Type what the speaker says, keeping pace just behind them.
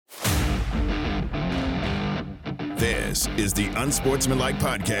This is the Unsportsmanlike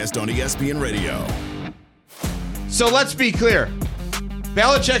Podcast on ESPN Radio. So let's be clear.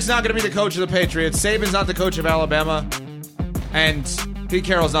 Belichick's not going to be the coach of the Patriots. Saban's not the coach of Alabama. And Pete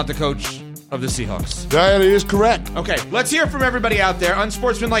Carroll's not the coach of the Seahawks. That is correct. Okay, let's hear from everybody out there.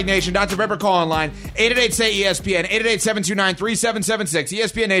 Unsportsmanlike Nation, Dr. Pepper call online, 888-SAY-ESPN, 888-729-3776.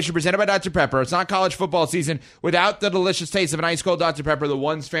 ESPN Nation presented by Dr. Pepper. It's not college football season without the delicious taste of an ice-cold Dr. Pepper, the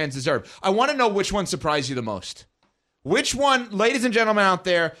ones fans deserve. I want to know which one surprised you the most. Which one, ladies and gentlemen out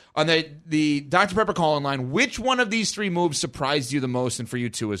there on the Dr. Pepper call-in line, which one of these three moves surprised you the most, and for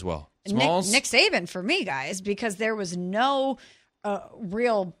you too as well? Smalls? Nick Saban for me, guys, because there was no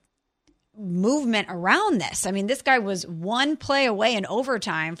real movement around this. I mean, this guy was one play away in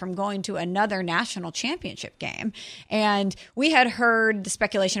overtime from going to another national championship game. And we had heard the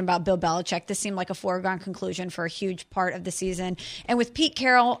speculation about Bill Belichick. This seemed like a foregone conclusion for a huge part of the season. And with Pete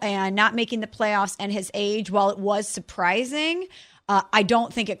Carroll and not making the playoffs and his age, while it was surprising, I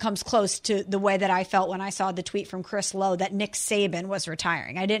don't think it comes close to the way that I felt when I saw the tweet from Chris Lowe that Nick Saban was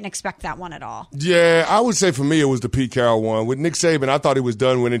retiring. I didn't expect that one at all. Yeah, I would say for me it was the Pete Carroll one. With Nick Saban, I thought he was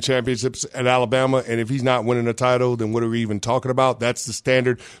done winning championships at Alabama, and if he's not winning a title, then what are we even talking about? That's the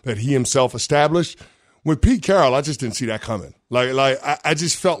standard that he himself established. With Pete Carroll, I just didn't see that coming. I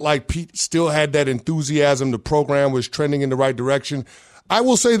just felt like Pete still had that enthusiasm. The program was trending in the right direction. I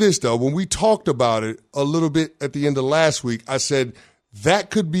will say this, though. When we talked about it a little bit at the end of last week, I said that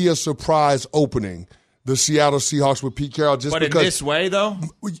could be a surprise opening, the Seattle Seahawks with Pete Carroll. But in this way, though?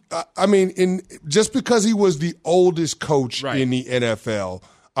 I mean, just because he was the oldest coach in the NFL,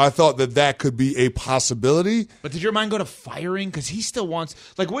 I thought that could be a possibility. But did your mind go to firing? Because he still wants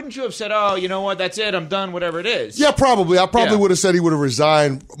 – like, wouldn't you have said, oh, you know what, that's it, I'm done, whatever it is? Yeah, probably. I probably would have said he would have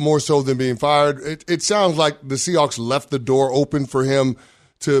resigned more so than being fired. It sounds like the Seahawks left the door open for him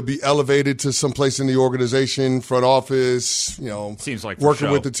to be elevated to someplace in the organization, front office, seems like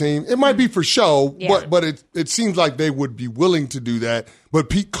working with the team. It might be for show, yeah. but it seems like they would be willing to do that. But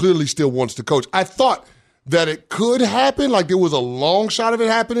Pete clearly still wants to coach. I thought that it could happen, like there was a long shot of it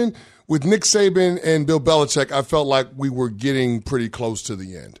happening. With Nick Saban and Bill Belichick, I felt like we were getting pretty close to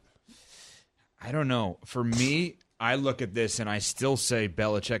the end. I don't know. For me, I look at this and I still say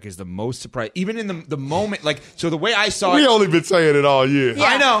Belichick is the most surprised. Even in the moment, so the way I saw it. We only been saying it all year. Yeah.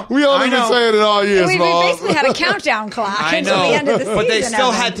 I know. We only been saying it all year, we basically had a countdown clock until the end of the season. But they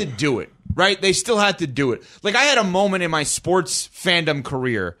still had to do it, right? They still had to do it. Like, I had a moment in my sports fandom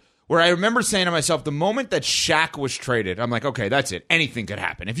career where I remember saying to myself, the moment that Shaq was traded, I'm like, okay, that's it. Anything could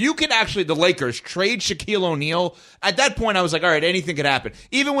happen. If you could actually, the Lakers, trade Shaquille O'Neal, at that point I was like, all right, anything could happen.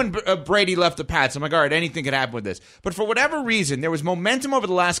 Even when Brady left the Pats, I'm like, all right, anything could happen with this. But for whatever reason, there was momentum over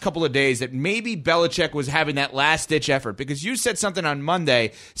the last couple of days that maybe Belichick was having that last-ditch effort. Because you said something on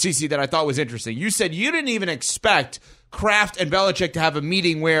Monday, CeCe, that I thought was interesting. You said you didn't even expect Kraft and Belichick to have a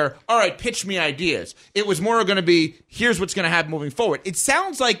meeting where, all right, pitch me ideas. It was more going to be, here's what's going to happen moving forward. It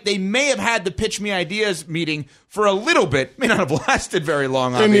sounds like they may have had the pitch me ideas meeting for a little bit. May not have lasted very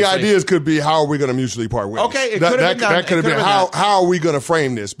long, obviously. And the ideas could be, how are we going to mutually part ways? Okay, it could have been done. That could have been, how are we going to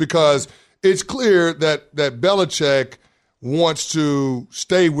frame this? Because it's clear that Belichick wants to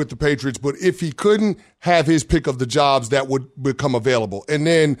stay with the Patriots, but if he couldn't have his pick of the jobs, that would become available. And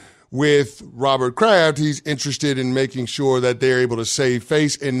then with Robert Kraft, he's interested in making sure that they're able to save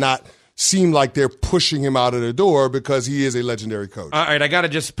face and not seem like they're pushing him out of the door, because he is a legendary coach. All right, I got to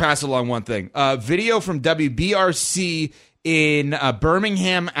just pass along one thing. Video from WBRC in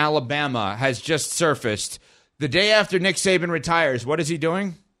Birmingham, Alabama has just surfaced. The day after Nick Saban retires, what is he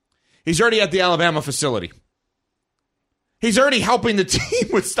doing? He's already at the Alabama facility. He's already helping the team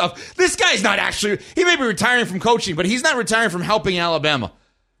with stuff. This guy's not actually, he may be retiring from coaching, but he's not retiring from helping Alabama.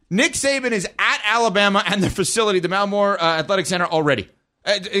 Nick Saban is at Alabama and the facility, the Malmore Athletic Center, already.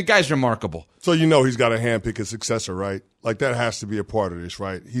 The guy's remarkable. So he's got to handpick a successor, right? Like, that has to be a part of this,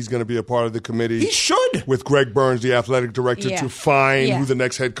 right? He's going to be a part of the committee. He should. With Greg Burns, the athletic director, to find who the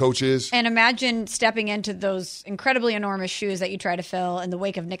next head coach is. And imagine stepping into those incredibly enormous shoes that you try to fill in the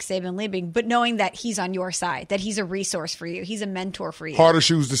wake of Nick Saban leaving, but knowing that he's on your side, that he's a resource for you. He's a mentor for you. Harder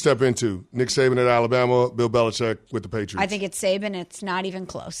shoes to step into. Nick Saban at Alabama, Bill Belichick with the Patriots. I think it's Saban. It's not even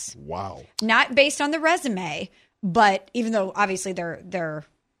close. Wow. Not based on the resume, but even though obviously they're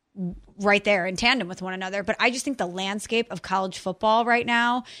right there in tandem with one another. But I just think the landscape of college football right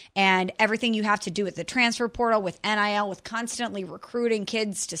now and everything you have to do with the transfer portal, with NIL, with constantly recruiting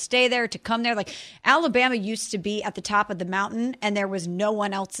kids to stay there, to come there. Like Alabama used to be at the top of the mountain and there was no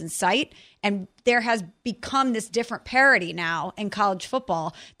one else in sight. And there has become this different parity now in college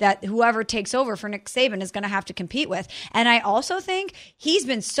football that whoever takes over for Nick Saban is going to have to compete with. And I also think he's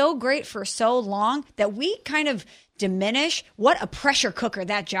been so great for so long that we kind of diminish what a pressure cooker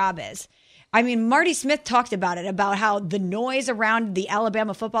that job is. I mean, Marty Smith talked about it, about how the noise around the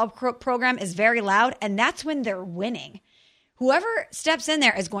Alabama football program is very loud, and that's when they're winning. Whoever steps in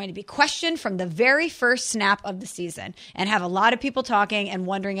there is going to be questioned from the very first snap of the season and have a lot of people talking and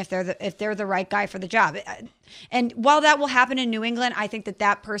wondering if they're the right guy for the job. And while that will happen in New England, I think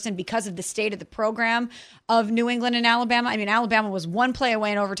that person, because of the state of the program of New England and Alabama, I mean, Alabama was one play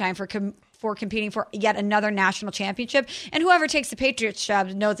away in overtime for competing for yet another national championship. And whoever takes the Patriots job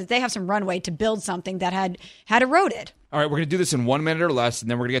knows that they have some runway to build something that had eroded. All right, we're going to do this in 1 minute or less,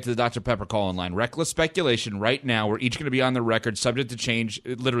 and then we're going to get to the Dr. Pepper call-in line. Reckless speculation right now. We're each going to be on the record, subject to change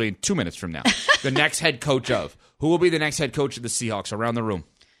literally in 2 minutes from now. The next head coach of. Who will be the next head coach of the Seahawks around the room?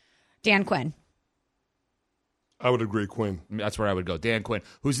 Dan Quinn. I would agree, Quinn. That's where I would go. Dan Quinn.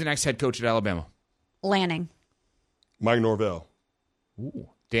 Who's the next head coach at Alabama? Lanning. Mike Norvell. Ooh.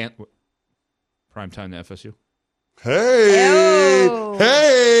 Dan. Primetime to FSU. Hey.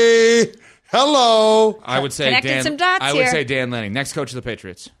 Hello. I would say Connecting Dan. some dots I would here. say Dan Lanning. Next coach of the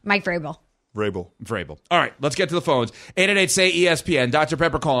Patriots. Mike Vrabel. Vrabel. All right, let's get to the phones. 888-SAY-ESPN. Dr.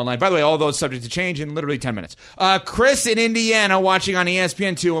 Pepper call line. By the way, all those subject to change in literally 10 minutes. Chris in Indiana watching on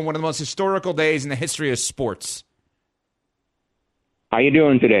ESPN2 on one of the most historical days in the history of sports. How you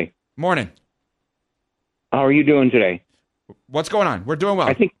doing today? Morning. How are you doing today? What's going on? We're doing well.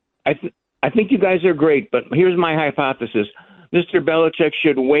 I think you guys are great, but here's my hypothesis. Mr. Belichick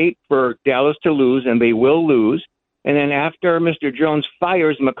should wait for Dallas to lose, and they will lose. And then after Mr. Jones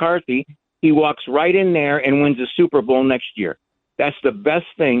fires McCarthy, he walks right in there and wins a Super Bowl next year. That's the best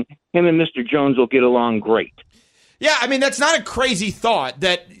thing. Him and Mr. Jones will get along great. Yeah, I mean, that's not a crazy thought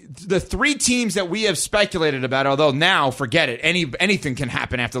that the three teams that we have speculated about, although now, forget it, anything can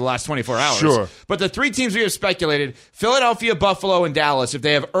happen after the last 24 hours. Sure. But the three teams we have speculated, Philadelphia, Buffalo, and Dallas, if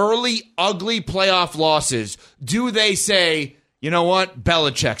they have early, ugly playoff losses, do they say, you know what?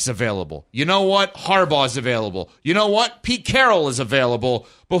 Belichick's available. You know what? Harbaugh's available. You know what? Pete Carroll is available.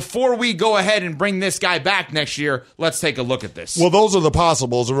 Before we go ahead and bring this guy back next year, let's take a look at this. Well, those are the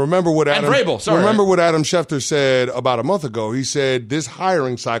possibles. And remember what Adam Schefter said about a month ago. He said this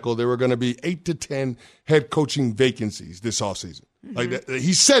hiring cycle, there were going to be 8 to 10 head coaching vacancies this offseason. Mm-hmm. Like that,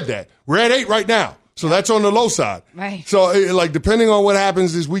 he said that. We're at 8 right now. So that's on the low side. Right. So like depending on what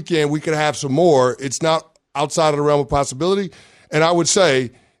happens this weekend, we could have some more. It's not outside of the realm of possibility. And I would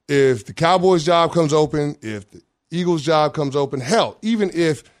say if the Cowboys' job comes open, if the Eagles' job comes open, hell, even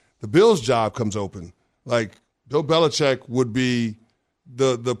if the Bills' job comes open, like Bill Belichick would be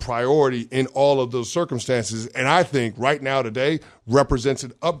the priority in all of those circumstances. And I think right now today represents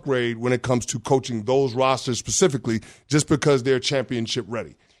an upgrade when it comes to coaching those rosters specifically just because they're championship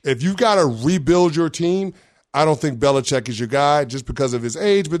ready. If you've got to rebuild your team, I don't think Belichick is your guy just because of his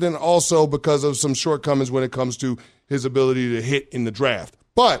age, but then also because of some shortcomings when it comes to his ability to hit in the draft.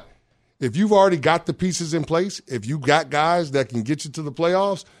 But if you've already got the pieces in place, if you've got guys that can get you to the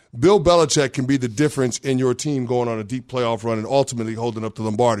playoffs, Bill Belichick can be the difference in your team going on a deep playoff run and ultimately holding up to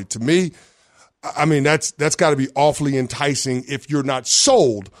Lombardi. To me, I mean, that's got to be awfully enticing if you're not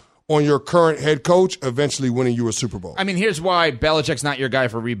sold on your current head coach eventually winning you a Super Bowl. I mean, here's why Belichick's not your guy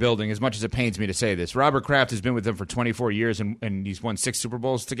for rebuilding, as much as it pains me to say this. Robert Kraft has been with them for 24 years, and he's won 6 Super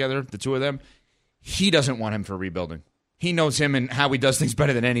Bowls together, the two of them. He doesn't want him for rebuilding. He knows him and how he does things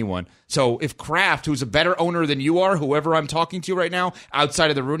better than anyone. So if Kraft, who's a better owner than you are, whoever I'm talking to right now, outside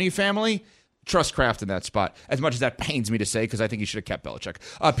of the Rooney family, trust Kraft in that spot, as much as that pains me to say, because I think he should have kept Belichick.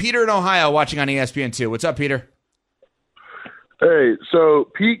 Peter in Ohio watching on ESPN2. What's up, Peter? Hey, so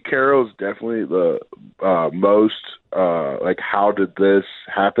Pete Carroll's definitely the most, like, how did this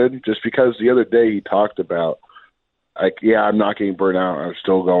happen? Just because the other day he talked about, like, yeah, I'm not getting burnt out. I'm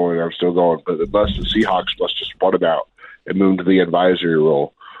still going. But the Seahawks must just spun him out and moved to the advisory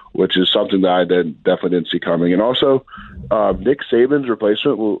role, which is something that I definitely didn't see coming. And also, Nick Saban's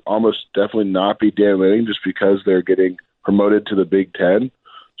replacement will almost definitely not be Dan Lanning just because they're getting promoted to the Big Ten.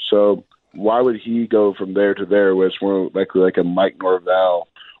 So why would he go from there to there where it's more likely like a Mike Norvell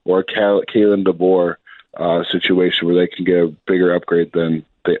or a Kalen DeBoer situation where they can get a bigger upgrade than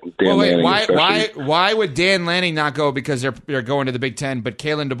Dan Lanning? Why would Dan Lanning not go because they're going to the Big Ten, but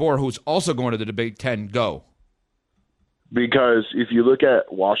Kalen DeBoer, who's also going to the Big Ten, go? because if you look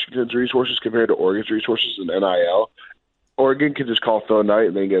at Washington's resources compared to Oregon's resources in NIL, Oregon can just call Phil Knight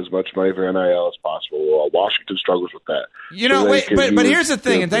and they get as much money for NIL as possible. Well, Washington struggles with that. But here's the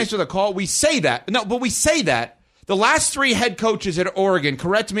thing, and thanks for the call. We say that. No, but we say that. The last 3 head coaches at Oregon,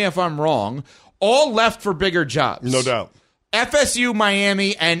 correct me if I'm wrong, all left for bigger jobs. No doubt. FSU,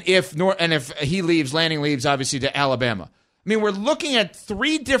 Miami, and if he leaves, Lanning leaves, obviously, to Alabama. I mean, we're looking at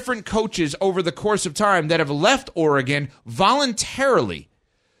 3 different coaches over the course of time that have left Oregon voluntarily.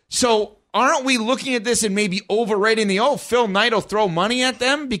 So aren't we looking at this and maybe overrating Phil Knight will throw money at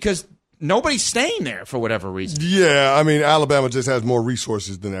them because nobody's staying there for whatever reason? Yeah, I mean, Alabama just has more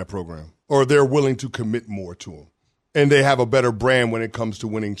resources than that program, or they're willing to commit more to them. And they have a better brand when it comes to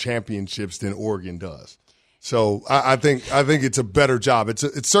winning championships than Oregon does. So I think it's a better job.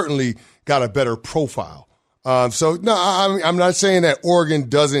 It's certainly got a better profile. I'm not saying that Oregon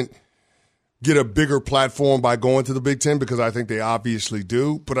doesn't get a bigger platform by going to the Big Ten, because I think they obviously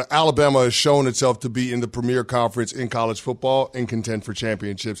do. But Alabama has shown itself to be in the premier conference in college football and contend for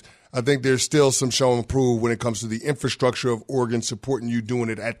championships. I think there's still some show and prove when it comes to the infrastructure of Oregon supporting you doing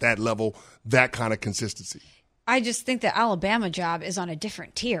it at that level, that kind of consistency. I just think the Alabama job is on a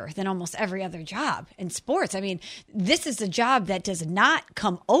different tier than almost every other job in sports. I mean, this is a job that does not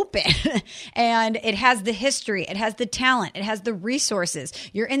come open, and it has the history, it has the talent, it has the resources.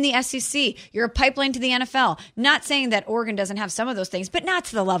 You're in the SEC, you're a pipeline to the NFL. Not saying that Oregon doesn't have some of those things, but not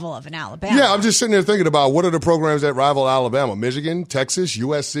to the level of an Alabama. Yeah, I'm just sitting there thinking about what are the programs that rival Alabama? Michigan, Texas,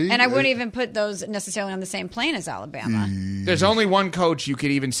 USC? And I wouldn't even put those necessarily on the same plane as Alabama. There's only one coach you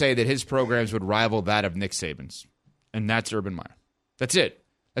could even say that his programs would rival that of Nick Saban's. And that's Urban Meyer. That's it.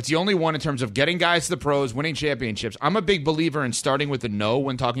 That's the only one in terms of getting guys to the pros, winning championships. I'm a big believer in starting with a no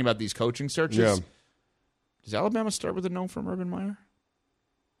when talking about these coaching searches. Yeah. Does Alabama start with a no from Urban Meyer?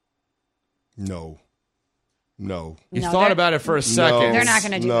 No. You thought about it for a second. They're not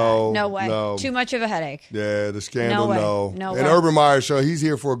going to do that. No way. No. Too much of a headache. Yeah, the scandal, No and way. Urban Meyer, he's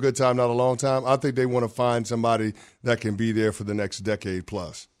here for a good time, not a long time. I think they want to find somebody that can be there for the next decade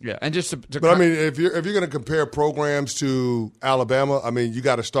plus. Yeah, and just But I mean, if you're going to compare programs to Alabama, I mean, you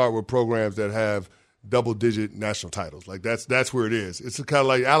got to start with programs that have double-digit national titles. Like that's where it is. It's kind of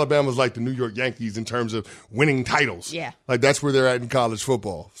like Alabama's like the New York Yankees in terms of winning titles. Yeah, like that's where they're at in college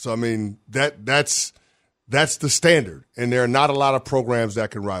football. So I mean, that's the standard, and there are not a lot of programs that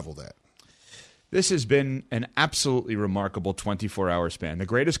can rival that. This has been an absolutely remarkable 24-hour span. The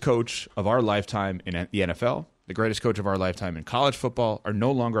greatest coach of our lifetime in the NFL, the greatest coach of our lifetime in college football are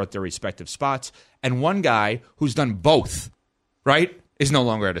no longer at their respective spots. And one guy who's done both, right, is no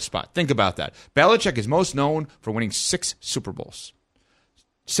longer at a spot. Think about that. Belichick is most known for winning 6 Super Bowls.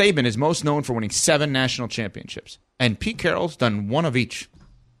 Saban is most known for winning 7 national championships. And Pete Carroll's done one of each.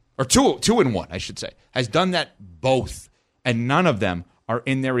 Or two in one, I should say, has done that both, and none of them are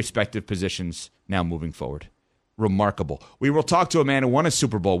in their respective positions now moving forward. Remarkable. We will talk to a man who won a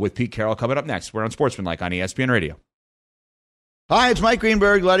Super Bowl with Pete Carroll coming up next. We're on Sportsmanlike on ESPN Radio. Hi, it's Mike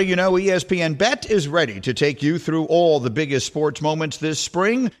Greenberg letting you know ESPN Bet is ready to take you through all the biggest sports moments this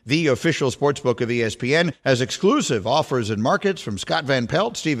spring. The official sportsbook of ESPN has exclusive offers and markets from Scott Van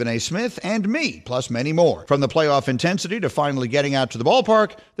Pelt, Stephen A. Smith, and me, plus many more. From the playoff intensity to finally getting out to the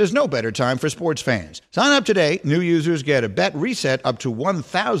ballpark, there's no better time for sports fans. Sign up today. New users get a bet reset up to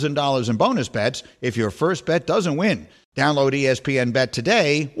 $1,000 in bonus bets if your first bet doesn't win. Download ESPN Bet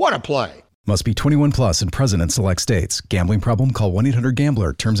today. What a play. Must be 21 plus and present in select states. Gambling problem? Call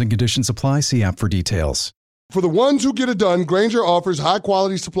 1-800-GAMBLER. Terms and conditions apply. See app for details. For the ones who get it done, Grainger offers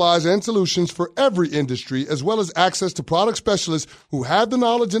high-quality supplies and solutions for every industry, as well as access to product specialists who have the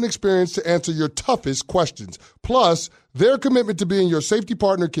knowledge and experience to answer your toughest questions. Plus, their commitment to being your safety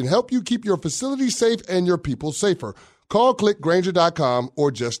partner can help you keep your facility safe and your people safer. Call, click Grainger.com,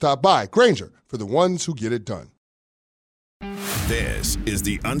 or just stop by. Grainger, for the ones who get it done. This is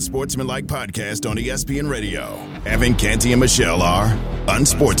the Unsportsmanlike podcast on ESPN Radio. Evan Canty and Michelle are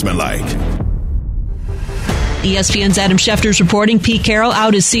Unsportsmanlike. ESPN's Adam Schefter's reporting Pete Carroll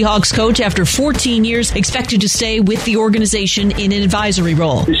out as Seahawks coach after 14 years, expected to stay with the organization in an advisory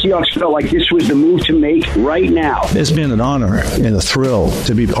role. The Seahawks felt like this was the move to make right now. It's been an honor and a thrill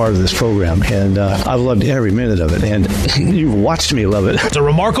to be part of this program, and I've loved every minute of it, and you've watched me love it. It's a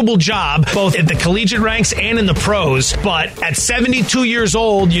remarkable job, both at the collegiate ranks and in the pros, but at 72 years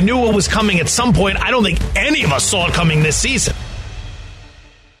old, you knew what was coming at some point. I don't think any of us saw it coming this season.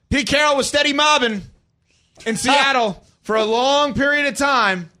 Pete Carroll was steady mobbing in Seattle for a long period of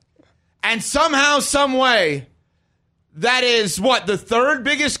time, and somehow, some way, that is what, the third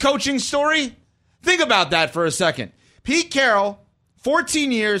biggest coaching story? Think about that for a second. Pete Carroll,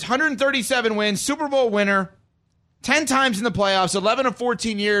 14 years, 137 wins, Super Bowl winner, 10 times in the playoffs, 11 of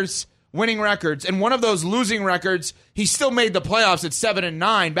 14 years winning records, and one of those losing records, he still made the playoffs at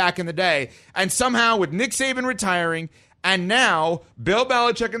 7-9 back in the day. And somehow with Nick Saban retiring, and now Bill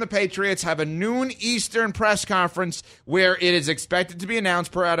Belichick and the Patriots have a noon Eastern press conference where it is expected to be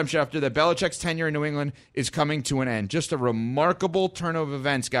announced per Adam Schefter that Belichick's tenure in New England is coming to an end. Just a remarkable turn of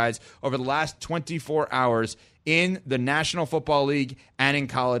events, guys, over the last 24 hours in the National Football League and in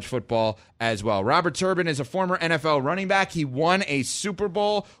college football as well. Robert Turbin is a former NFL running back. He won a Super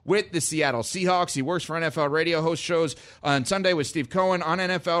Bowl with the Seattle Seahawks. He works for NFL radio, host shows on Sunday with Steve Cohen on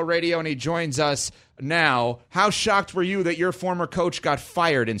NFL radio, and he joins us now. How shocked were you that your former coach got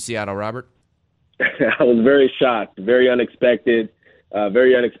fired in Seattle, Robert? I was very shocked, very unexpected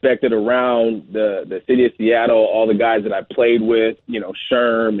around the city of Seattle, all the guys that I played with,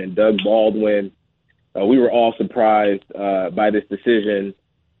 Sherm and Doug Baldwin. We were all surprised by this decision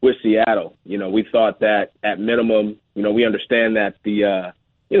with Seattle. We thought that at minimum, we understand that the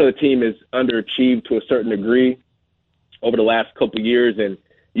team has underachieved to a certain degree over the last couple of years, and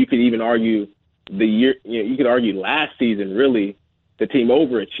you could even argue last season, really, the team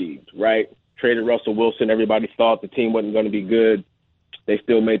overachieved, right? Traded Russell Wilson. Everybody thought the team wasn't going to be good. They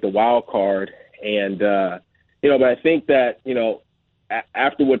still made the wild card. And, but I think that,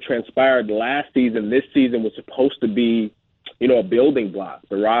 after what transpired last season, this season was supposed to be, a building block.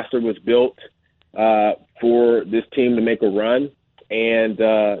 The roster was built for this team to make a run, and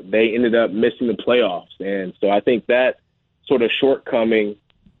they ended up missing the playoffs. And so I think that sort of shortcoming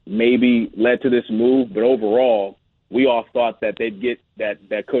maybe led to this move. But overall, we all thought that they'd get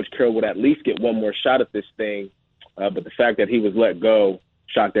that Coach Carroll would at least get one more shot at this thing. But the fact that he was let go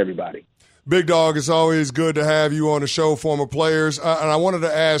shocked everybody. Big Dog, it's always good to have you on the show, former players. And I wanted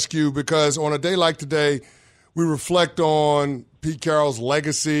to ask you, because on a day like today, we reflect on Pete Carroll's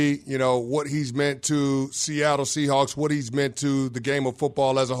legacy, what he's meant to Seattle Seahawks, what he's meant to the game of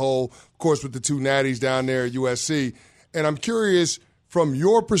football as a whole, of course, with the two natties down there at USC. And I'm curious, from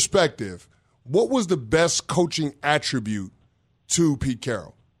your perspective, what was the best coaching attribute to Pete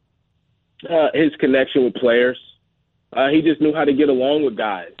Carroll? His connection with players. He just knew how to get along with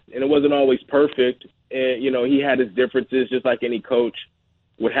guys, and it wasn't always perfect. And, he had his differences just like any coach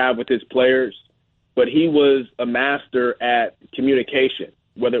would have with his players, but he was a master at communication,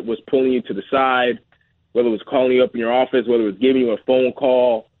 whether it was pulling you to the side, whether it was calling you up in your office, whether it was giving you a phone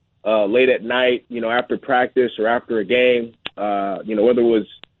call late at night, after practice or after a game, whether it was,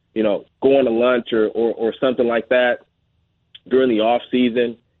 going to lunch or something like that during the off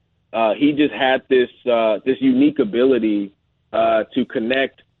season. He just had this unique ability to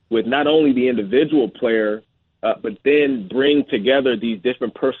connect with not only the individual player, but then bring together these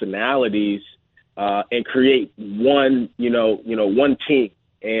different personalities and create one team.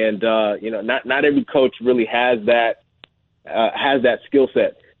 And not every coach really has that skill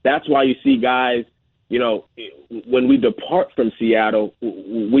set. That's why you see guys. When we depart from Seattle,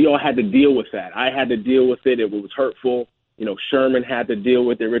 we all had to deal with that. I had to deal with it. It was hurtful. Sherman had to deal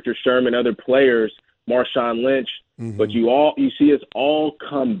with it, Richard Sherman, other players, Marshawn Lynch. Mm-hmm. But you see us all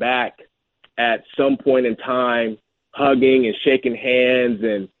come back at some point in time, hugging and shaking hands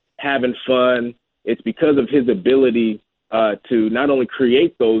and having fun. It's because of his ability to not only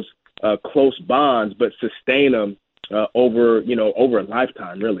create those close bonds, but sustain them over a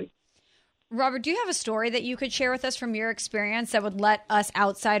lifetime, really. Robert, do you have a story that you could share with us from your experience that would let us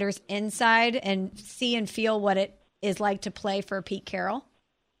outsiders inside and see and feel what it is like to play for Pete Carroll?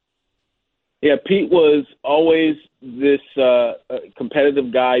 Yeah, Pete was always this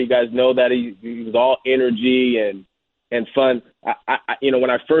competitive guy. You guys know that he was all energy and fun. I when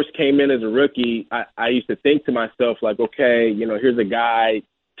I first came in as a rookie, I used to think to myself, like, okay, here's a guy,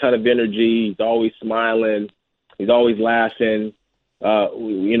 ton of energy. He's always smiling. He's always laughing.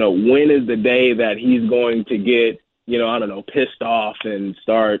 When is the day that he's going to get, pissed off and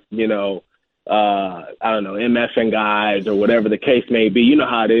start, MFing guys or whatever the case may be. You know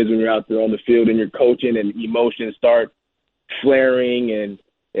how it is when you're out there on the field and you're coaching and emotions start flaring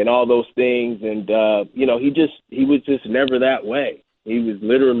and all those things. And, he was just never that way. He was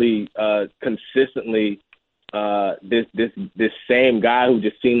literally consistently this same guy who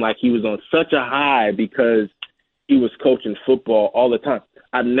just seemed like he was on such a high because he was coaching football all the time.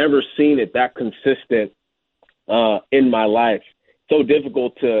 I've never seen it that consistent in my life. So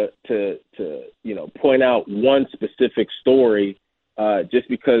difficult to point out one specific story just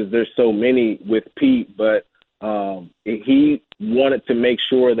because there's so many with Pete. But he wanted to make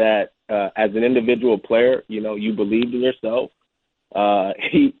sure that as an individual player, you believed in yourself. I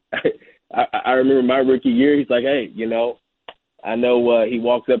remember my rookie year. He's like, hey, I know he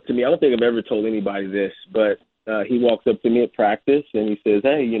walks up to me. I don't think I've ever told anybody this, but he walks up to me at practice and he says,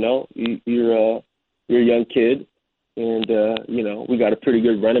 "Hey, you're a young kid, and we got a pretty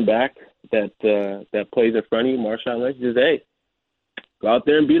good running back that plays in front of you, Marshawn Lynch." He says, "Hey, go out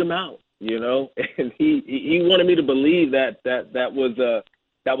there and beat him out." And he wanted me to believe that was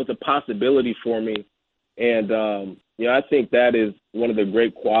a possibility for me, and I think that is one of the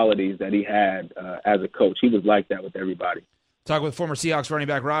great qualities that he had as a coach. He was like that with everybody. Talk with former Seahawks running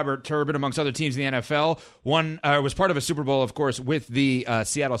back Robert Turbin, amongst other teams in the NFL. Was part of a Super Bowl, of course, with the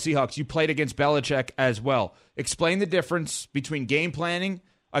Seattle Seahawks. You played against Belichick as well. Explain the difference between game planning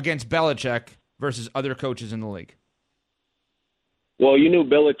against Belichick versus other coaches in the league. Well, you knew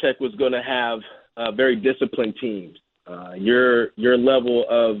Belichick was going to have very disciplined teams. Your level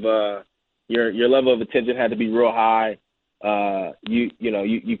of your level of attention had to be real high. You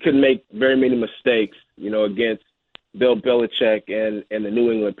couldn't make very many mistakes, against Bill Belichick and the New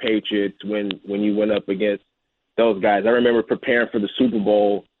England Patriots when you went up against those guys. I remember preparing for the Super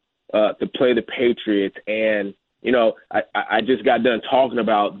Bowl to play the Patriots, and I just got done talking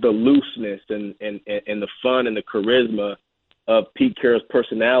about the looseness and the fun and the charisma of Pete Carroll's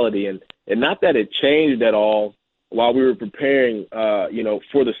personality, and not that it changed at all while we were preparing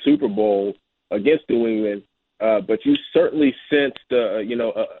for the Super Bowl against New England, but you certainly sensed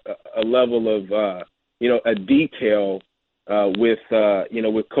a level of a detail with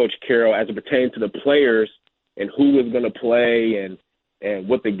Coach Carroll as it pertains to the players and who was going to play and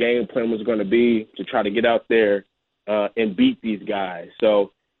what the game plan was going to be to try to get out there and beat these guys.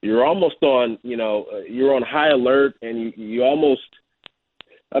 So you're almost on, you're on high alert, and you almost,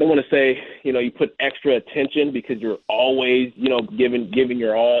 I don't want to say, you put extra attention because you're always, giving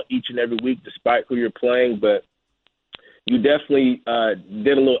your all each and every week despite who you're playing, but you definitely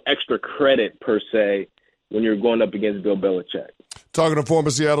did a little extra credit, per se, when you're going up against Bill Belichick. Talking to former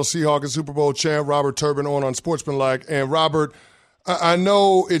Seattle Seahawks and Super Bowl champ Robert Turbin on Sportsmanlike. And, Robert, I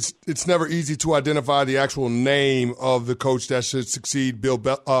know it's never easy to identify the actual name of the coach that should succeed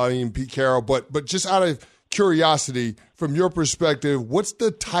Pete Carroll, but just out of curiosity, from your perspective, what's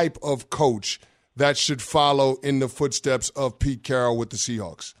the type of coach that should follow in the footsteps of Pete Carroll with the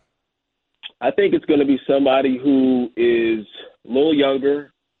Seahawks? I think it's going to be somebody who is a little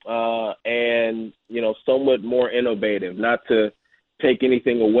younger and, somewhat more innovative, not to take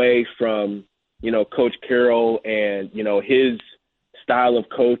anything away from, Coach Carroll and, his style of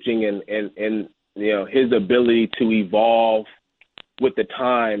coaching and his ability to evolve with the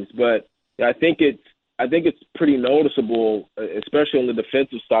times. But I think it's pretty noticeable, especially on the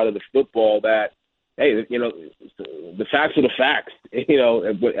defensive side of the football, that, hey, the facts are the facts, as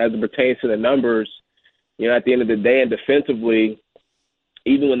it pertains to the numbers. At the end of the day, and defensively,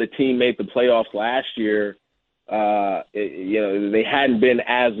 even when the team made the playoffs last year, they hadn't been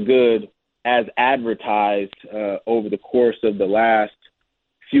as good as advertised over the course of the last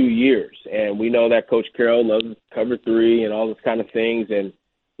few years. And we know that Coach Carroll loves cover three and all those kind of things. And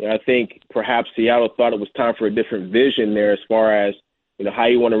I think perhaps Seattle thought it was time for a different vision there as far as, how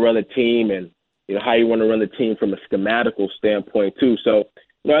you want to run the team and, how you want to run the team from a schematical standpoint too. So,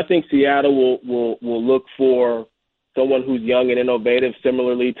 I think Seattle will look for someone who's young and innovative,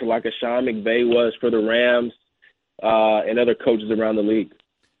 similarly to like a Sean McVay was for the Rams and other coaches around the league.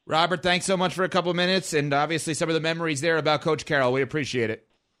 Robert, thanks so much for a couple of minutes, and obviously some of the memories there about Coach Carroll. We appreciate it.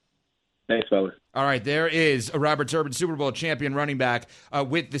 Thanks, fellas. All right, there is a Robert Turbin, Super Bowl champion running back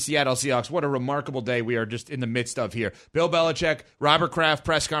with the Seattle Seahawks. What a remarkable day we are just in the midst of here. Bill Belichick, Robert Kraft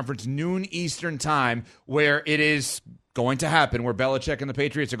press conference, noon Eastern time, where it is going to happen, where Belichick and the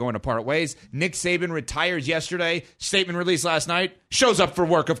Patriots are going to part ways. Nick Saban retires yesterday. Statement released last night. Shows up for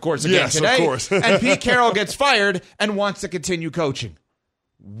work, of course, again today. Yes, of course. And Pete Carroll gets fired and wants to continue coaching.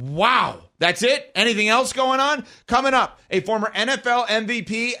 Wow. That's it? Anything else going on? Coming up, a former NFL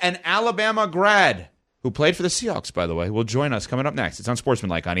MVP and Alabama grad who played for the Seahawks, by the way, will join us coming up next. It's on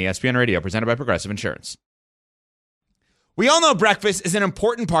Sportsmanlike on ESPN Radio, presented by Progressive Insurance. We all know breakfast is an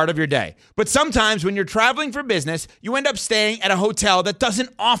important part of your day, but sometimes when you're traveling for business, you end up staying at a hotel that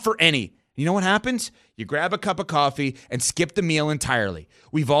doesn't offer any. You know what happens? You grab a cup of coffee and skip the meal entirely.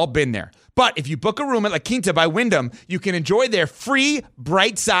 We've all been there. But if you book a room at La Quinta by Wyndham, you can enjoy their free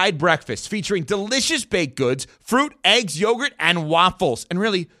Bright Side breakfast featuring delicious baked goods, fruit, eggs, yogurt, and waffles. And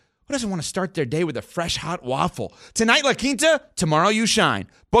really, who doesn't want to start their day with a fresh, hot waffle? Tonight, La Quinta, tomorrow you shine.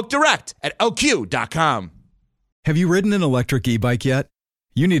 Book direct at LQ.com. Have you ridden an electric e-bike yet?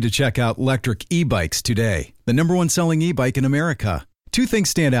 You need to check out Lectric E-Bikes today, the #1 selling e-bike in America. Two things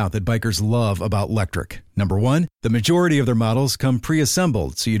stand out that bikers love about Lectric. Number one, the majority of their models come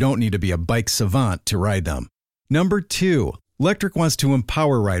pre-assembled, so you don't need to be a bike savant to ride them. Number two, Lectric wants to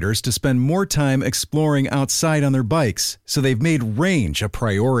empower riders to spend more time exploring outside on their bikes, so they've made range a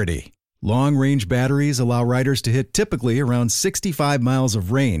priority. Long-range batteries allow riders to hit typically around 65 miles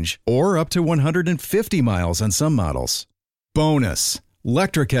of range or up to 150 miles on some models. Bonus,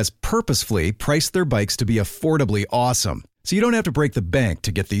 Lectric has purposefully priced their bikes to be affordably awesome, so you don't have to break the bank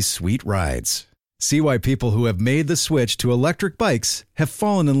to get these sweet rides. See why people who have made the switch to electric bikes have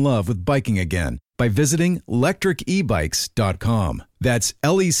fallen in love with biking again by visiting lectricebikes.com. That's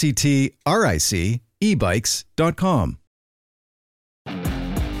LECTRIC ebikes.com.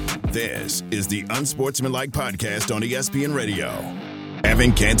 This is the Unsportsmanlike Podcast on ESPN Radio.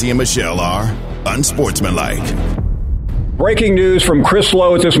 Evan Canty and Michelle are Unsportsmanlike. Breaking news from Chris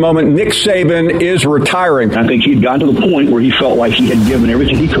Lowe at this moment. Nick Saban is retiring. I think he'd gotten to the point where he felt like he had given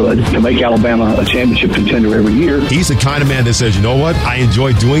everything he could to make Alabama a championship contender every year. He's the kind of man that says, you know what, I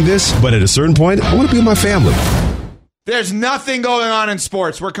enjoy doing this, but at a certain point, I want to be with my family. There's nothing going on in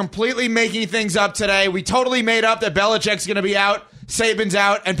sports. We're completely making things up today. We totally made up that Belichick's going to be out, Saban's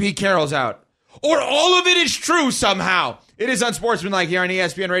out, and Pete Carroll's out. Or all of it is true somehow. It is Unsportsmanlike here on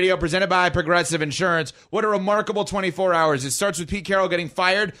ESPN Radio, presented by Progressive Insurance. What a remarkable 24 hours. It starts with Pete Carroll getting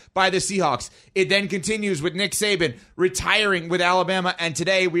fired by the Seahawks. It then continues with Nick Saban retiring with Alabama. And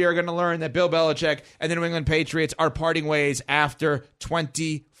today we are going to learn that Bill Belichick and the New England Patriots are parting ways after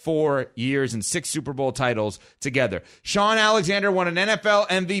 24 years and 6 Super Bowl titles together. Sean Alexander won an NFL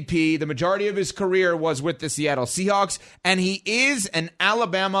MVP. The majority of his career was with the Seattle Seahawks, and he is an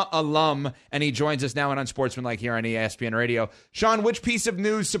Alabama alum, and he joins us now on Unsportsmanlike here on ESPN Radio. Sean, which piece of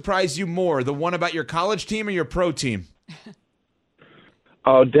news surprised you more, the one about your college team or your pro team?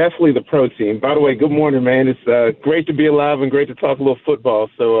 Oh, definitely the pro team. By the way, good morning, man. It's great to be alive and great to talk a little football.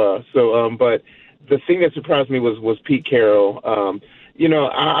 But the thing that surprised me was Pete Carroll. You know,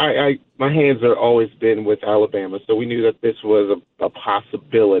 I my hands are always been with Alabama, so we knew that this was a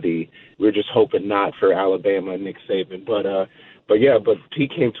possibility. We were just hoping not for Alabama and Nick Saban, but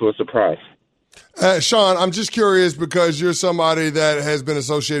Pete came to a surprise. Sean, I'm just curious because you're somebody that has been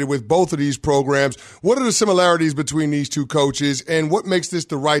associated with both of these programs. What are the similarities between these two coaches, and what makes this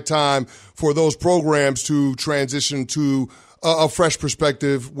the right time for those programs to transition to a fresh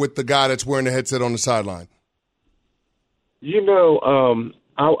perspective with the guy that's wearing the headset on the sideline? You know,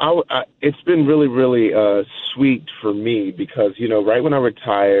 it's been really, really sweet for me because, you know, right when I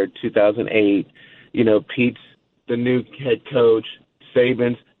retired, 2008, you know, Pete's the new head coach,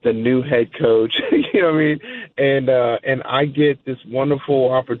 Saban's the new head coach, you know what I mean? And I get this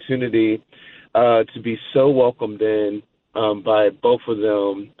wonderful opportunity to be so welcomed in by both of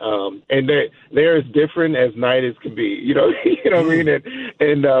them. And they're as different as night as can be, you know, you know what I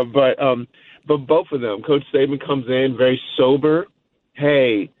mean? But both of them, Coach Saban comes in very sober.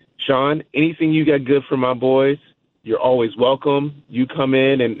 Hey, Sean, anything you got good for my boys, you're always welcome. You come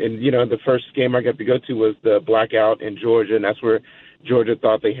in and you know, the first game I got to go to was the blackout in Georgia, and that's where Georgia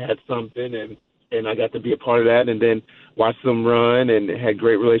thought they had something, and I got to be a part of that, and then watched them run and had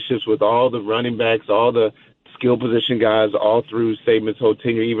great relationships with all the running backs, all the skill position guys all through Saban's whole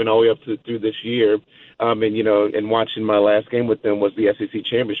tenure, even all the way up to through this year. And, you know, and watching my last game with them was the SEC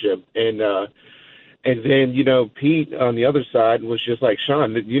championship. And then, you know, Pete on the other side was just like,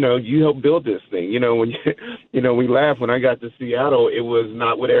 Sean, you know, you helped build this thing. You know, when we laugh, when I got to Seattle, it was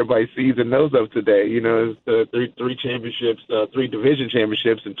not what everybody sees and knows of today. You know, it's three championships, 3 division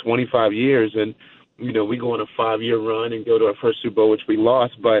championships in 25 years. And, you know, we go on a 5-year run and go to our first Super Bowl, which we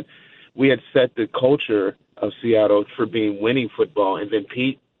lost. But we had set the culture of Seattle for being winning football. And then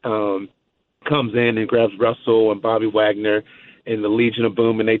Pete comes in and grabs Russell and Bobby Wagner and the Legion of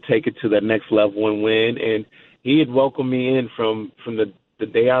Boom, and they take it to that next level and win. And he had welcomed me in from the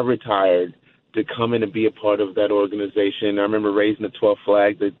day I retired to come in and be a part of that organization. I remember raising the 12th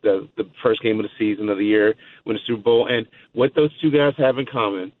flag, the first game of the season of the year, win the Super Bowl. And what those two guys have in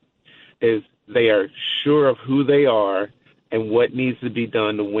common is they are sure of who they are and what needs to be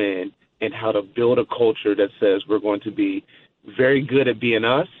done to win and how to build a culture that says we're going to be very good at being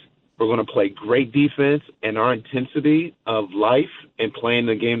us. We're going to play great defense, and our intensity of life and playing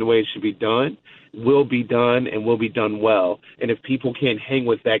the game the way it should be done will be done and will be done well. And if people can't hang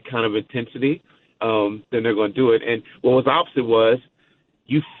with that kind of intensity, then they're going to do it. And what was opposite was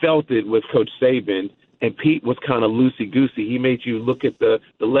you felt it with Coach Saban, and Pete was kind of loosey-goosey. He made you look at the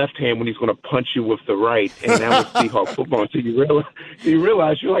left hand when he's going to punch you with the right, and that was Seahawks football. So you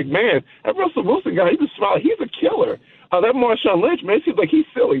realize, you're like, man, that Russell Wilson guy, he's a smile. He's a killer. That Marshawn Lynch, man, seems like he's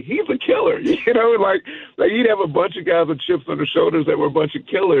silly. He's a killer. You know, like he'd have a bunch of guys with chips on their shoulders that were a bunch of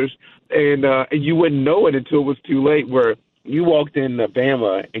killers, and you wouldn't know it until it was too late, where you walked in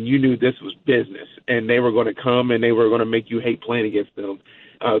Bama and you knew this was business, and they were going to come and they were going to make you hate playing against them.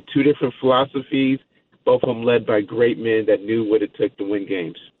 Two different philosophies, both of them led by great men that knew what it took to win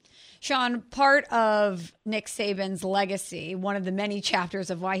games. Sean, part of Nick Saban's legacy, one of the many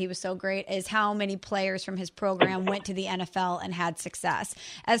chapters of why he was so great, is how many players from his program went to the NFL and had success.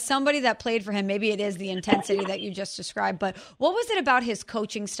 As somebody that played for him, maybe it is the intensity that you just described, but what was it about his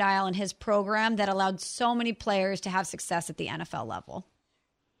coaching style and his program that allowed so many players to have success at the NFL level?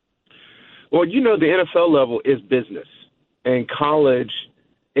 Well, you know, the NFL level is business. And college,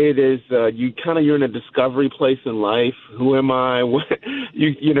 it is you're in a discovery place in life. Who am I? I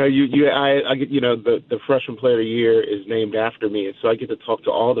get, the freshman player of the year is named after me, and so I get to talk to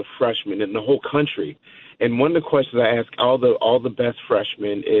all the freshmen in the whole country. And one of the questions I ask all the best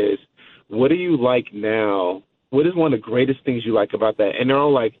freshmen is, what do you like now? What is one of the greatest things you like about that? And they're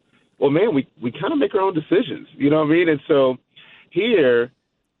all like, well, man, we kind of make our own decisions. You know what I mean? And so here,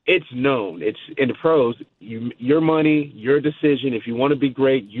 it's known. It's in the pros, your money, your decision. If you want to be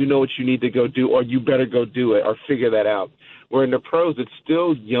great, you know what you need to go do, or you better go do it or figure that out. Where in the pros, it's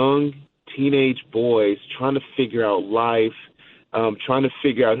still young teenage boys trying to figure out life, trying to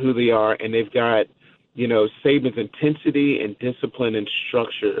figure out who they are, and they've got, Saban's intensity and discipline and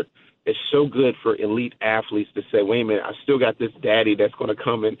structure is so good for elite athletes to say, wait a minute, I still got this daddy that's going to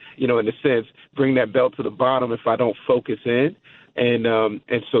come and, in a sense, bring that belt to the bottom if I don't focus in. And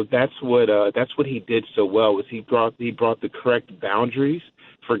so that's what he did so well, was he brought the correct boundaries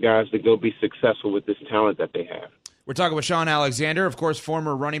for guys to go be successful with this talent that they have. We're talking with Shaun Alexander, of course,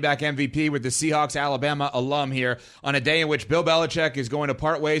 former running back MVP with the Seahawks, Alabama alum, here on a day in which Bill Belichick is going to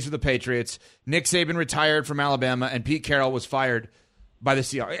part ways with the Patriots. Nick Saban retired from Alabama, and Pete Carroll was fired by the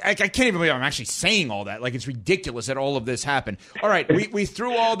Seahawks. I can't even believe I'm actually saying all that. Like, it's ridiculous that all of this happened. All right, we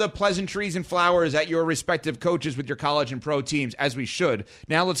threw all the pleasantries and flowers at your respective coaches with your college and pro teams, as we should.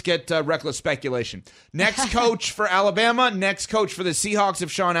 Now let's get reckless speculation. Next coach for Alabama, next coach for the Seahawks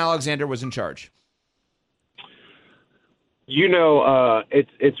if Shaun Alexander was in charge.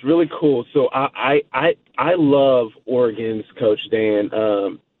 It's really cool. So I love Oregon's coach, Dan.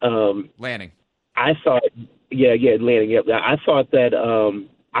 Lanning. I thought, Lanning. Yeah, I thought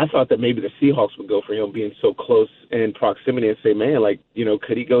that maybe the Seahawks would go for him, being so close in proximity, and say, man,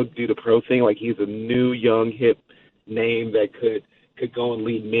 could he go do the pro thing? Like, he's a new, young, hip name that could go and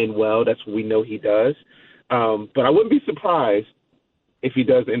lead men well. That's what we know he does. But I wouldn't be surprised if he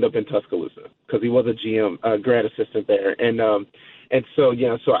does end up in Tuscaloosa, because he was a GM, grad assistant there, and so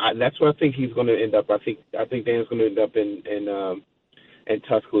that's where I think he's going to end up. I think Dan's going to end up in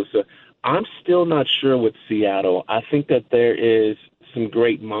Tuscaloosa. I'm still not sure with Seattle. I think that there is some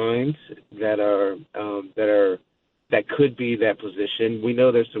great minds that could be that position. We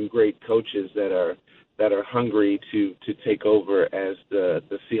know there's some great coaches that are hungry to take over as the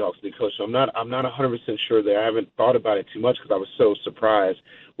Seahawks new coach. So I'm not 100% sure there. I haven't thought about it too much because I was so surprised.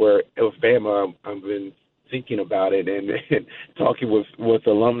 Where with Bama, I've been thinking about it and talking with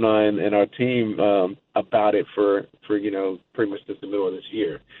alumni and our team about it for pretty much just the middle of this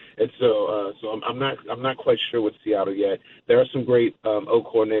year. And so I'm not quite sure with Seattle yet. There are some great O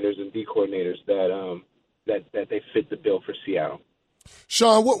coordinators and D coordinators that they fit the bill for Seattle.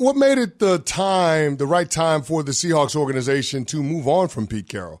 Shaun, what made it the right time for the Seahawks organization to move on from Pete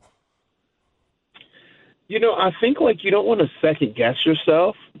Carroll? I think you don't want to second guess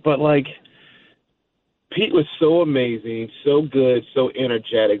yourself, but Pete was so amazing, so good, so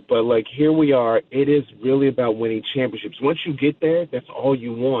energetic, but here we are. It is really about winning championships. Once you get there, that's all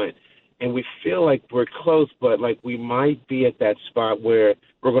you want. And we feel like we're close, but we might be at that spot where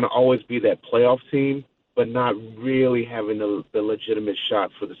we're going to always be that playoff team, but not really having the legitimate shot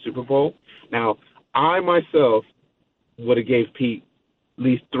for the Super Bowl. Now, I myself would have gave Pete at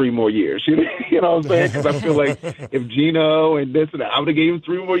least 3 more years. You know what I'm saying? Because I feel like if Geno and this and that, I would have gave him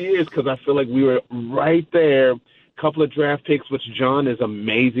 3 more years because I feel like we were right there. A couple of draft picks, which John is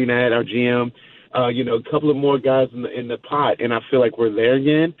amazing at, our GM. A couple of more guys in the pot, and I feel like we're there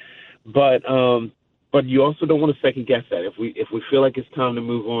again. But you also don't want to second guess that. If we feel like it's time to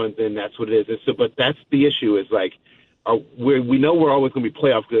move on, then that's what it is. But that's the issue. Is we know we're always going to be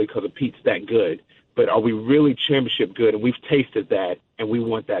playoff good because of Pete's that good. But are we really championship good? And we've tasted that, and we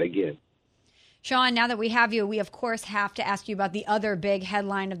want that again. Shaun, now that we have you, we, of course, have to ask you about the other big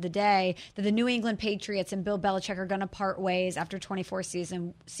headline of the day, that the New England Patriots and Bill Belichick are going to part ways after 24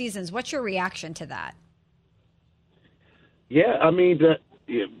 seasons. What's your reaction to that? Yeah, I mean,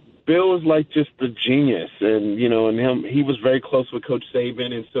 Bill is just the genius. And, and he was very close with Coach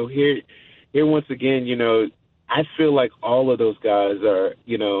Saban. And so here once again, I feel like all of those guys are,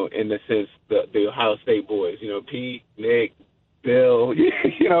 in the sense, the Ohio State boys, Pete, Nick, Bill,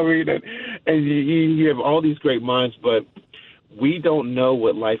 you know what I mean? And you have all these great minds, but we don't know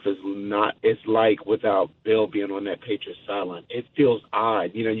what life is like without Bill being on that Patriots sideline. It feels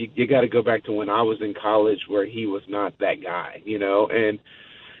odd. You got to go back to when I was in college where he was not that guy, and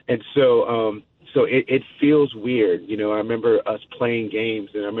so it feels weird. I remember us playing games,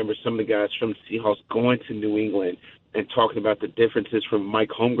 and I remember some of the guys from the Seahawks going to New England and talking about the differences from Mike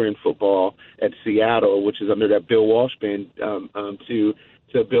Holmgren football at Seattle, which is under that Bill Walsh band, to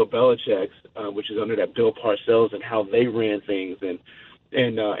Bill Belichick's, which is under that Bill Parcells, and how they ran things, and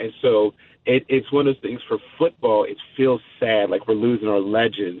so it's one of those things for football. It feels sad, like we're losing our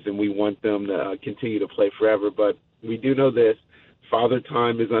legends, and we want them to continue to play forever. But we do know this: Father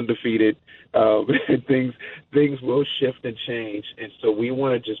Time is undefeated. And things will shift and change, and so we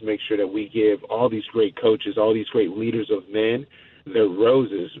want to just make sure that we give all these great coaches, all these great leaders of men, their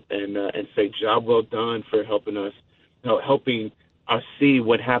roses, and say job well done for helping us, helping us see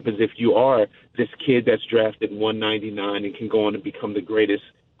what happens if you are this kid that's drafted 199 and can go on to become the greatest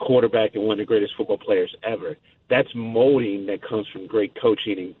quarterback and one of the greatest football players ever. That's molding that comes from great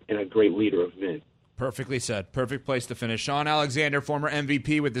coaching and a great leader of men. Perfectly said. Perfect place to finish. Shaun Alexander, former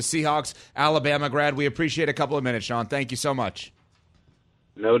MVP with the Seahawks, Alabama grad. We appreciate a couple of minutes, Shaun. Thank you so much.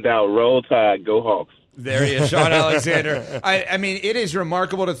 No doubt. Roll Tide. Go Hawks. There he is, Shaun Alexander. I mean, it is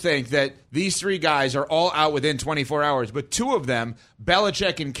remarkable to think that these three guys are all out within 24 hours, but two of them,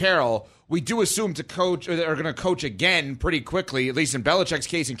 Belichick and Carroll, we do assume are going to coach again pretty quickly, at least in Belichick's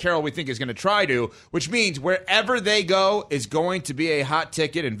case, and Carroll we think is going to try to, which means wherever they go is going to be a hot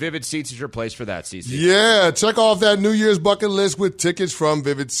ticket, and Vivid Seats is your place for that, CC. Yeah, check off that New Year's bucket list with tickets from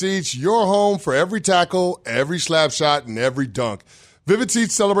Vivid Seats, your home for every tackle, every slap shot, and every dunk. Vivid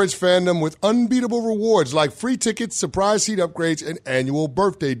Seats celebrates fandom with unbeatable rewards like free tickets, surprise seat upgrades, and annual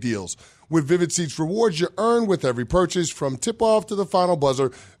birthday deals. With Vivid Seats rewards you earn with every purchase, from tip-off to the final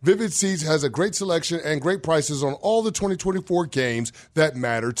buzzer, Vivid Seats has a great selection and great prices on all the 2024 games that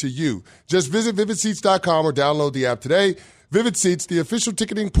matter to you. Just visit VividSeats.com or download the app today. Vivid Seats, the official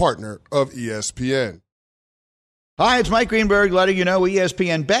ticketing partner of ESPN. Hi, it's Mike Greenberg letting you know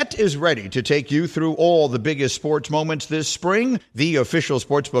ESPN Bet is ready to take you through all the biggest sports moments this spring. The official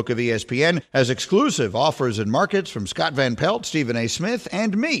sportsbook of ESPN has exclusive offers and markets from Scott Van Pelt, Stephen A. Smith,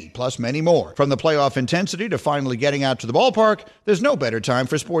 and me, plus many more. From the playoff intensity to finally getting out to the ballpark, there's no better time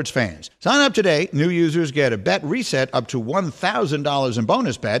for sports fans. Sign up today. New users get a bet reset up to $1,000 in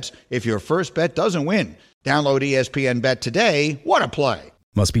bonus bets if your first bet doesn't win. Download ESPN Bet today. What a play.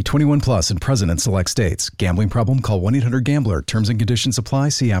 Must be 21 plus and present in select states. Gambling problem? Call 1-800-GAMBLER. Terms and conditions apply.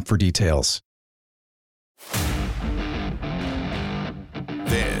 See app for details.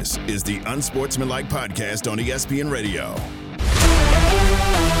 This is the Unsportsmanlike Podcast on ESPN Radio.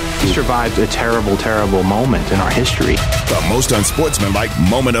 We survived a terrible, terrible moment in our history. The most unsportsmanlike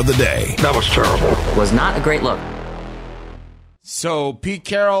moment of the day. That was terrible. Was not a great look. So Pete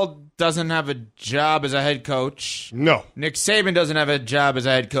Carroll doesn't have a job as a head coach. No. Nick Saban doesn't have a job as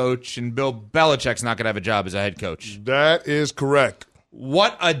a head coach, and Bill Belichick's not going to have a job as a head coach. That is correct.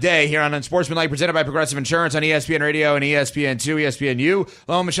 What a day here on Unsportsmanlike, presented by Progressive Insurance on ESPN Radio and ESPN2, ESPNU.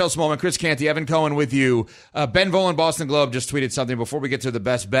 Hello, Michelle Smallman, Chris Canty, Evan Cohen with you. Ben Volen, Boston Globe, just tweeted something before we get to the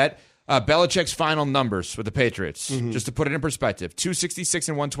best bet. Belichick's final numbers with the Patriots, just to put it in perspective, 266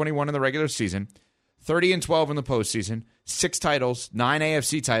 and 121 in the regular season, 30 and 12 in the postseason, 6 titles, 9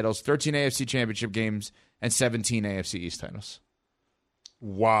 AFC titles, 13 AFC championship games, and 17 AFC East titles.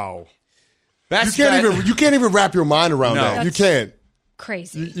 Wow. Best you can't even wrap your mind around No. that. You can't.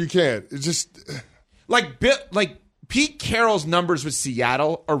 Crazy. You can't. It's just like Pete Carroll's numbers with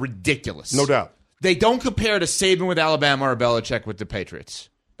Seattle are ridiculous. No doubt. They don't compare to Saban with Alabama or Belichick with the Patriots.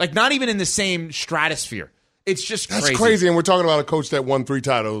 Like, not even in the same stratosphere. It's just crazy. That's crazy, and we're talking about a coach that won 3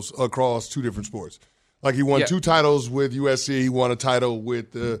 titles across 2 different sports. Like, he won 2 titles with USC, he won a title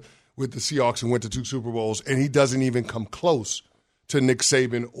with the Seahawks and went to 2 Super Bowls, and he doesn't even come close to Nick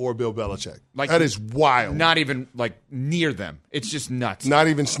Saban or Bill Belichick. Like, that is wild. Not even, like, near them. It's just nuts. Not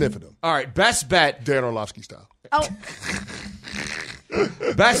even sniffing them. All right, best bet. Dan Orlovsky style. Oh.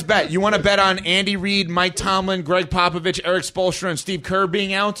 Best bet. You want to bet on Andy Reid, Mike Tomlin, Greg Popovich, Eric Spoelstra, and Steve Kerr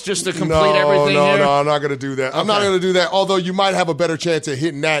being out just to complete everything here? No, I'm not going to do that. I'm not going to do that, although you might have a better chance at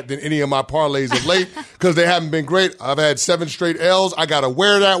hitting that than any of my parlays of late because they haven't been great. I've had 7 straight L's. I got to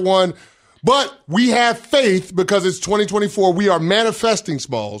wear that one. But we have faith because it's 2024. We are manifesting,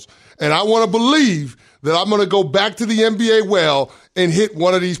 Smalls, and I want to believe that I'm going to go back to the NBA well and hit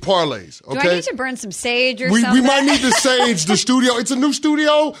one of these parlays. Okay? Do I need to burn some sage or something? We might need to sage the studio. It's a new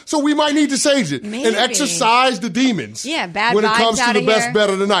studio, so we might need to sage it and exercise the demons. Yeah, bad when it vibes comes to out the of best here. bet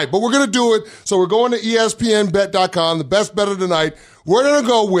of the night. But we're going to do it. So we're going to ESPNBet.com, the best bet of the night. We're going to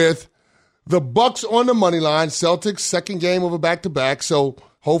go with the Bucks on the money line. Celtics, second game of a back-to-back. So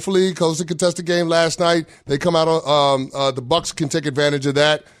hopefully, close the contested game last night. They come out on the Bucks can take advantage of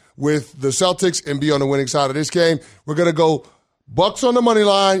that with the Celtics and be on the winning side of this game. We're going to go Bucks on the money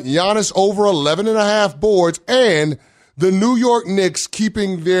line, Giannis over 11.5 boards, and the New York Knicks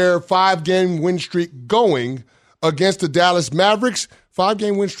keeping their 5-game win streak going against the Dallas Mavericks.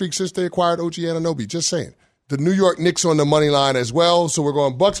 5-game win streak since they acquired OG Anunoby. Just saying. The New York Knicks on the money line as well. So we're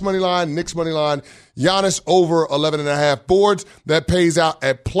going Bucks money line, Knicks money line, Giannis over 11.5 boards. That pays out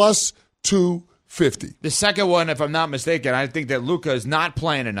at plus 250. The second one, if I'm not mistaken, I think that Luka is not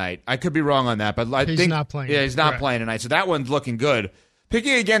playing tonight. I could be wrong on that, but He's not playing. Yeah, he's not Correct. playing tonight. So that one's looking good.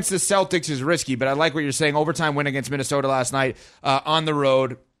 Picking against the Celtics is risky, but I like what you're saying. Overtime win against Minnesota last night on the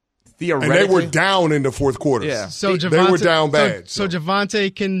road. Theoretically, And they were down in the fourth quarter. Yeah. So they were down bad. So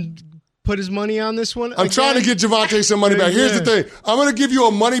Javante can put his money on this one? I'm trying to get Javante some money back. Here's the thing. I'm going to give you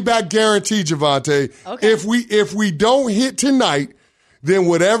a money-back guarantee, Javante. Okay. If we don't hit tonight, then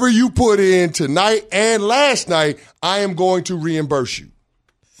whatever you put in tonight and last night, I am going to reimburse you.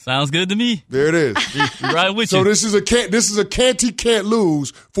 Sounds good to me. There it is. Right with So you. this is a can't can't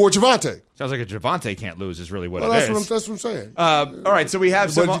lose for Javante. Sounds like a Javante can't lose is really what Well, it that's is. what I'm saying. All right, so we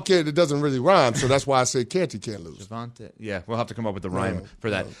have some. But you can't. It doesn't really rhyme, so that's why I say can't lose. Javante. Yeah, we'll have to come up with the rhyme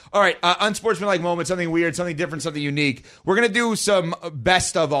for that. All right, unsportsmanlike moment, something weird, something different, something unique. We're going to do some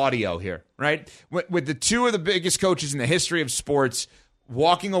best of audio here, right? With the two of the biggest coaches in the history of sports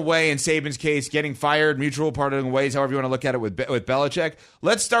walking away, in Saban's case, getting fired, mutual parting ways, however you want to look at it with Belichick.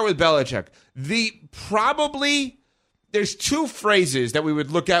 Let's start with Belichick. There's two phrases that we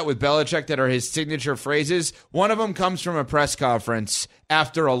would look at with Belichick that are his signature phrases. One of them comes from a press conference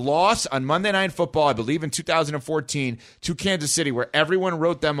after a loss on Monday Night Football, I believe in 2014, to Kansas City, where everyone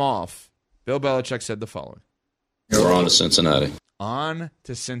wrote them off. Bill Belichick said the following. We're on to Cincinnati. On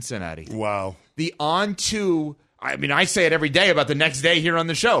to Cincinnati. Wow. The on to... I mean, I say it every day about the next day here on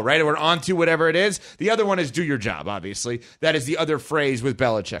the show, right? We're on to whatever it is. The other one is do your job, obviously. That is the other phrase with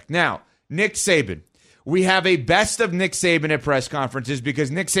Belichick. Now, Nick Saban. We have a best of Nick Saban at press conferences because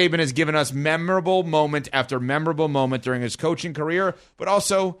Nick Saban has given us memorable moment after memorable moment during his coaching career, but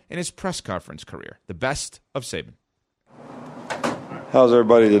also in his press conference career. The best of Saban. How's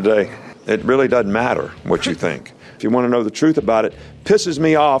everybody today? It really doesn't matter what you think. If you want to know the truth about it, pisses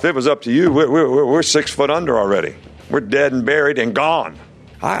me off. If it was up to you, we're 6 foot under already. We're dead and buried and gone.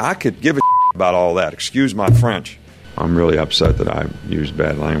 I could give a about all that. Excuse my French. I'm really upset that I used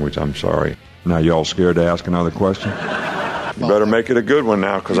bad language. I'm sorry. Now you all scared to ask another question? You better make it a good one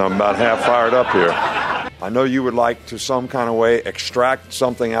now because I'm about half fired up here. I know you would like to some kind of way extract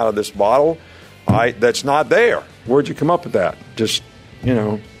something out of this bottle that's not there. Where'd you come up with that? Just,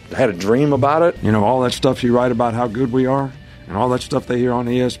 had a dream about it? All that stuff you write about how good we are and all that stuff they hear on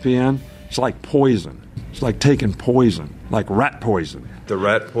ESPN, it's like poison. It's like taking poison, like rat poison. The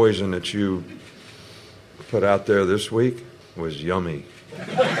rat poison that you put out there this week was yummy.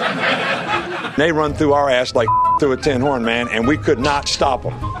 They run through our ass like through a tin horn, man, and we could not stop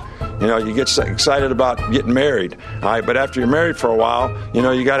them. You get excited about getting married, all right, but after you're married for a while,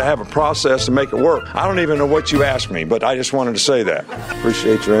 you got to have a process to make it work. I don't even know what you asked me, but I just wanted to say that.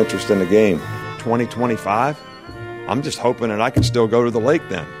 Appreciate your interest in the game. 2025, I'm just hoping that I can still go to the lake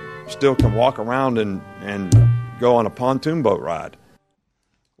then. Still can walk around and go on a pontoon boat ride.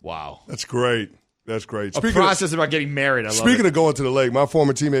 Wow. That's great. That's great. A process about getting married. I love Speaking it. of going to the lake, my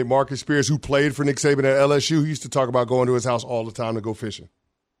former teammate Marcus Spears, who played for Nick Saban at LSU, he used to talk about going to his house all the time to go fishing.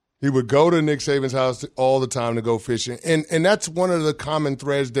 He would go to Nick Saban's house all the time to go fishing. And that's one of the common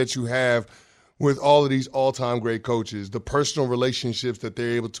threads that you have with all of these all-time great coaches, the personal relationships that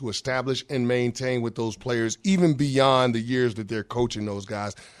they're able to establish and maintain with those players, even beyond the years that they're coaching those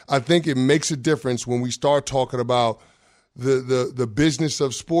guys. I think it makes a difference when we start talking about the business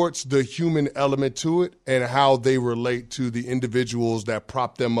of sports, the human element to it, and how they relate to the individuals that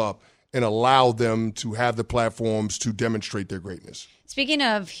prop them up and allow them to have the platforms to demonstrate their greatness. Speaking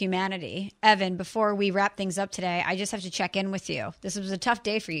of humanity, Evan, before we wrap things up today, I just have to check in with you. This was a tough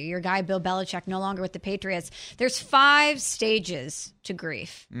day for you. Your guy, Bill Belichick, no longer with the Patriots. There's 5 stages to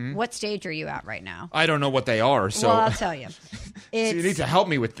grief. Mhm. What stage are you at right now? I don't know what they are, so Well, I'll tell you. so you need to help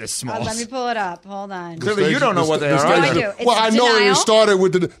me with this, Smalls. Let me pull it up. Hold on. Clearly, you don't know what they are. No, I do. It's Well, I know denial. it started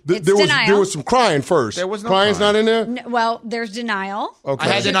with there denial. was some crying first. There was no crying's crying. not in there. Well, there's denial. Okay.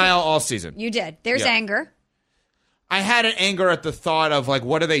 I had denial all season. You did. There's Yeah. anger. I had an anger at the thought of, like,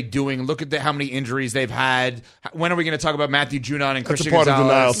 what are they doing? Look at how many injuries they've had. When are we going to talk about Matthew Judon and Christian part of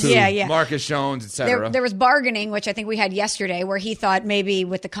Gonzalez? denial, too. Yeah, yeah. Marcus Jones, etc. There was bargaining, which I think we had yesterday, where he thought maybe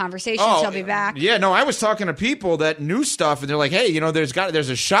with the conversations he'll be back. Yeah, no, I was talking to people that knew stuff, and they're like, hey, there's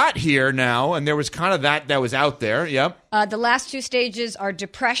a shot here now, and there was kind of that was out there. Yep. The last 2 stages are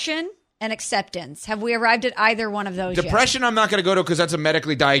depression and acceptance. Have we arrived at either one of those Depression, I'm not going to go to because that's a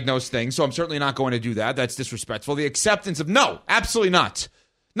medically diagnosed thing, so I'm certainly not going to do that. That's disrespectful. The acceptance of no, absolutely not.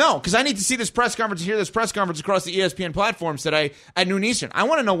 No, because I need to see this press conference, hear this press conference across the ESPN platforms today at noon Eastern. I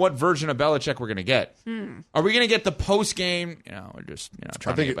want to know what version of Belichick we're going to get. Are we going to get the post game? We're just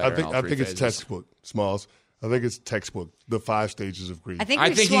trying to get better in all I three think it's phases. textbook, Smalls. I think it's textbook. The 5 stages of grief. I think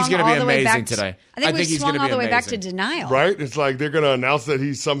he's swung going to all be the way amazing back to- today. I think we've he's swung going to all be the way back to amazing. denial. Right? It's like they're going to announce that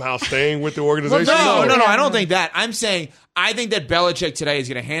he's somehow staying with the organization. No, I don't think that. I'm saying I think that Belichick today is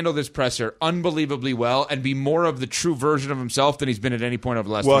going to handle this presser unbelievably well and be more of the true version of himself than he's been at any point over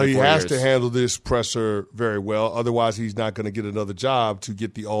the last 24 Well, years. he has to handle this presser very well. Otherwise, he's not going to get another job to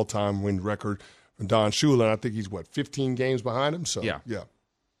get the all-time win record from Don Shula. And I think he's, 15 games behind him? So, yeah.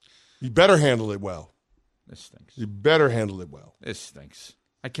 You better handle it well. This stinks. You better handle it well. This stinks.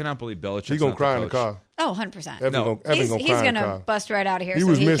 I cannot believe Belichick's He's going to not cry the in the coach. car. Oh, 100%. Evan gonna cry He's in going the to car. bust right out of here He so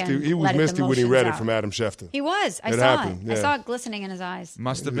was he misty. can He was let his misty when he emotions read out. it from Adam Schefter. He was. I It saw happened, it. I yeah. saw it glistening in his eyes.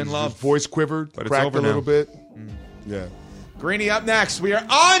 Must have been His love. voice quivered, But it's cracked over a now. little bit. Yeah. Greeny up next. We are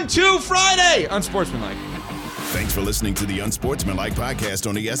on to Friday. Unsportsmanlike. Thanks for listening to the Unsportsmanlike podcast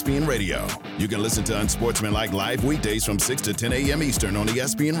on ESPN Radio. You can listen to Unsportsmanlike live weekdays from 6 to 10 a.m. Eastern on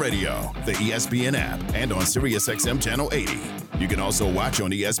ESPN Radio, the ESPN app, and on SiriusXM Channel 80. You can also watch on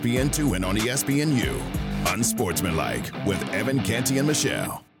ESPN2 and on ESPNU. Unsportsmanlike with Evan Canty and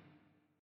Michelle.